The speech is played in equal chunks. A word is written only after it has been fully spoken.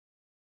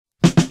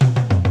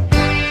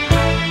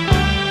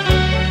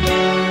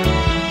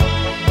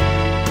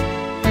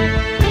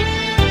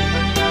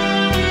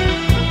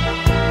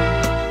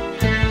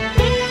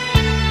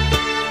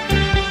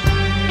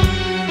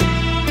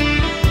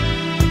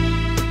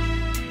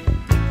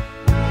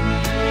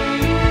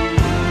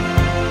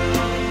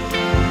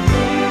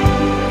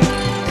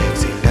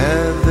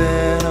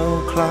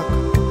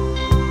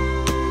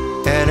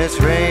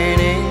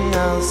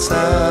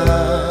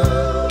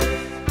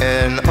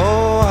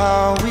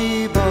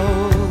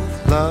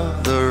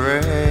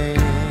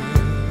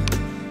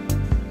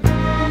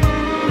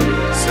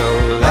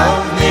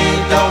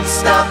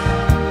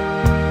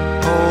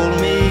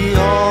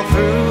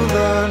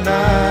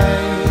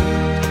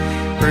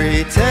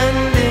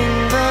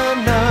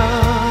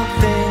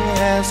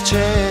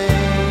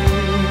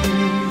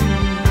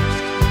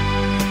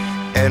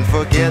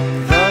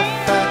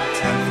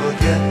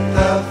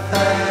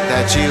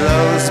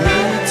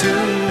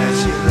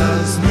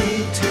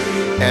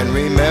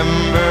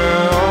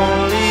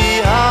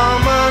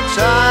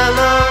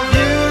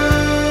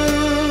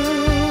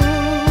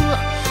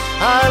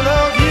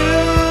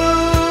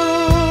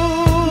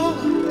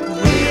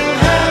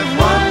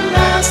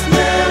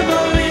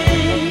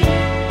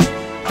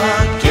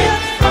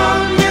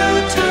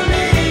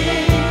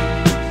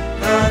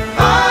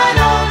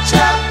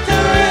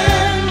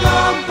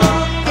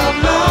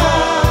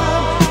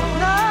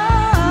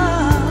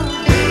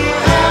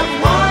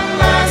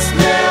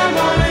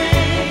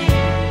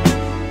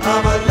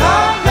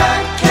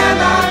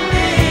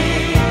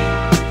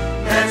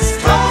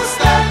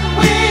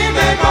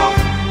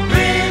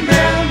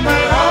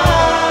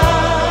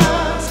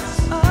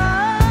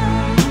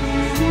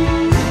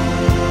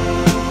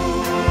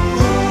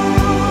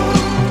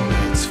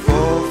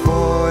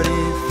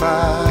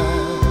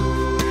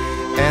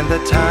the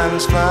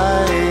time's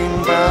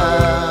flying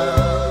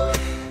by.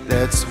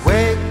 Let's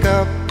wake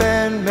up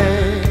and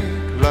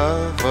make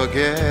love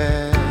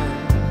again.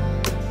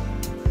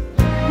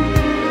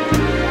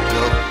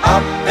 Look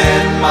up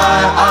in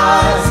my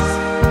eyes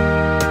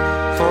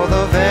for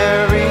the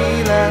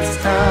very last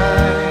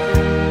time.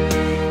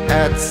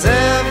 At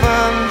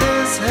 7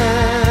 this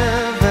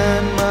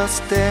heaven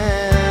must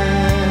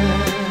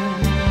end,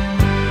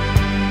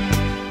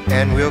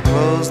 and we'll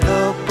close the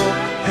book.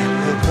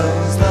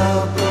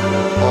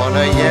 On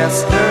a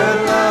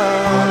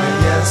yesterlove,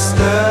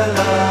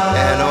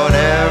 and on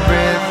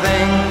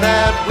everything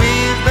that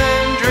we've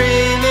been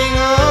dreaming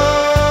of.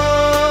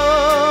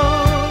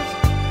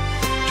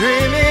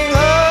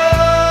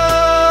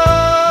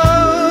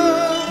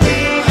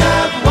 We'll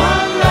have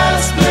one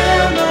last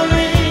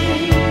memory,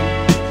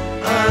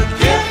 a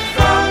gift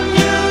from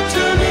you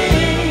to me,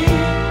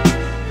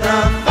 the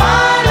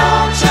final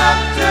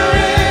chapter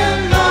in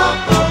the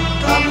book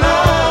of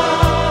love.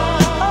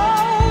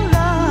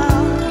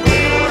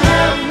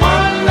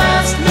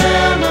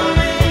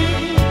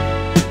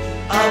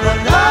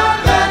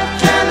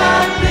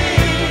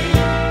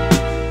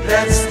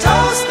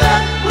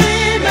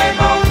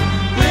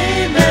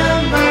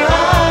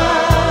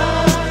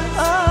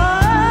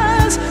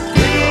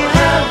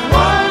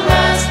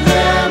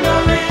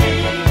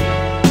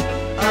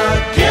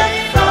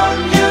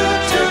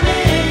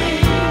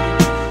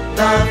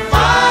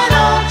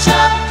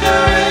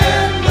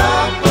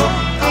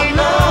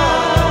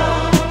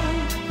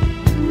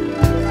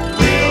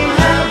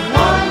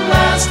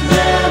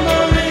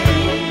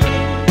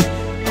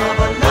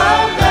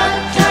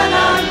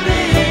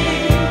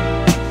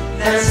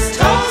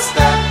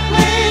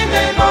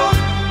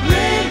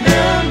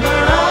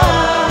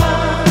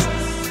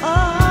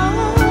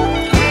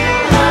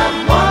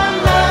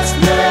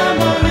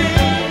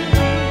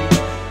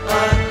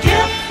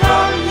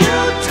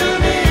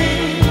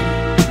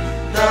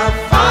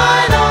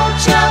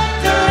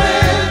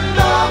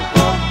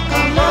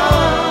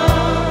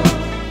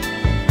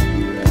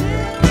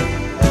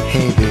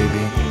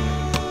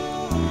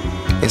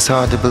 It's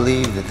hard to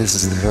believe that this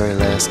is the very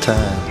last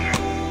time.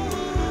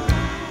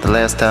 The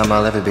last time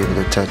I'll ever be able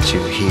to touch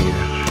you here,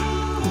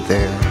 and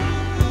there,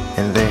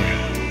 and there.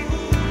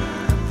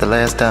 The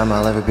last time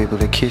I'll ever be able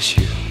to kiss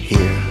you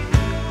here,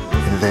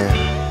 and there.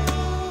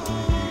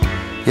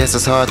 Yes,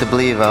 it's hard to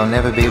believe I'll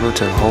never be able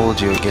to hold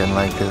you again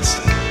like this,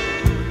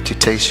 to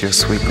taste your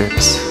sweet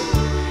lips,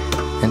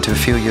 and to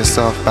feel your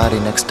soft body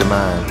next to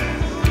mine.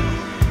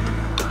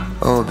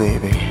 Oh,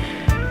 baby.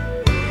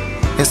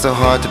 It's so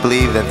hard to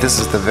believe that this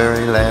is the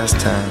very last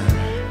time.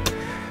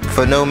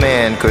 For no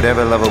man could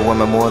ever love a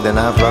woman more than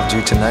I've loved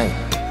you tonight.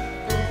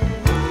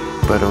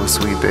 But oh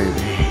sweet baby,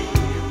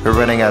 we're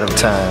running out of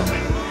time.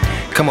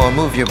 Come on,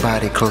 move your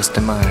body close to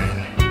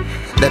mine.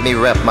 Let me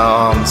wrap my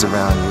arms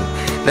around you.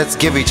 Let's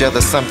give each other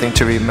something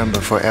to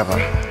remember forever.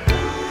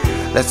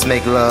 Let's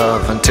make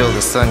love until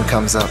the sun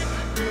comes up.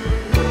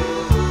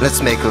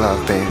 Let's make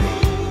love, baby.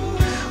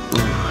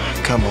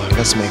 Ooh, come on,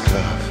 let's make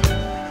love.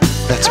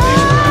 Let's make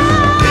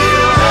love.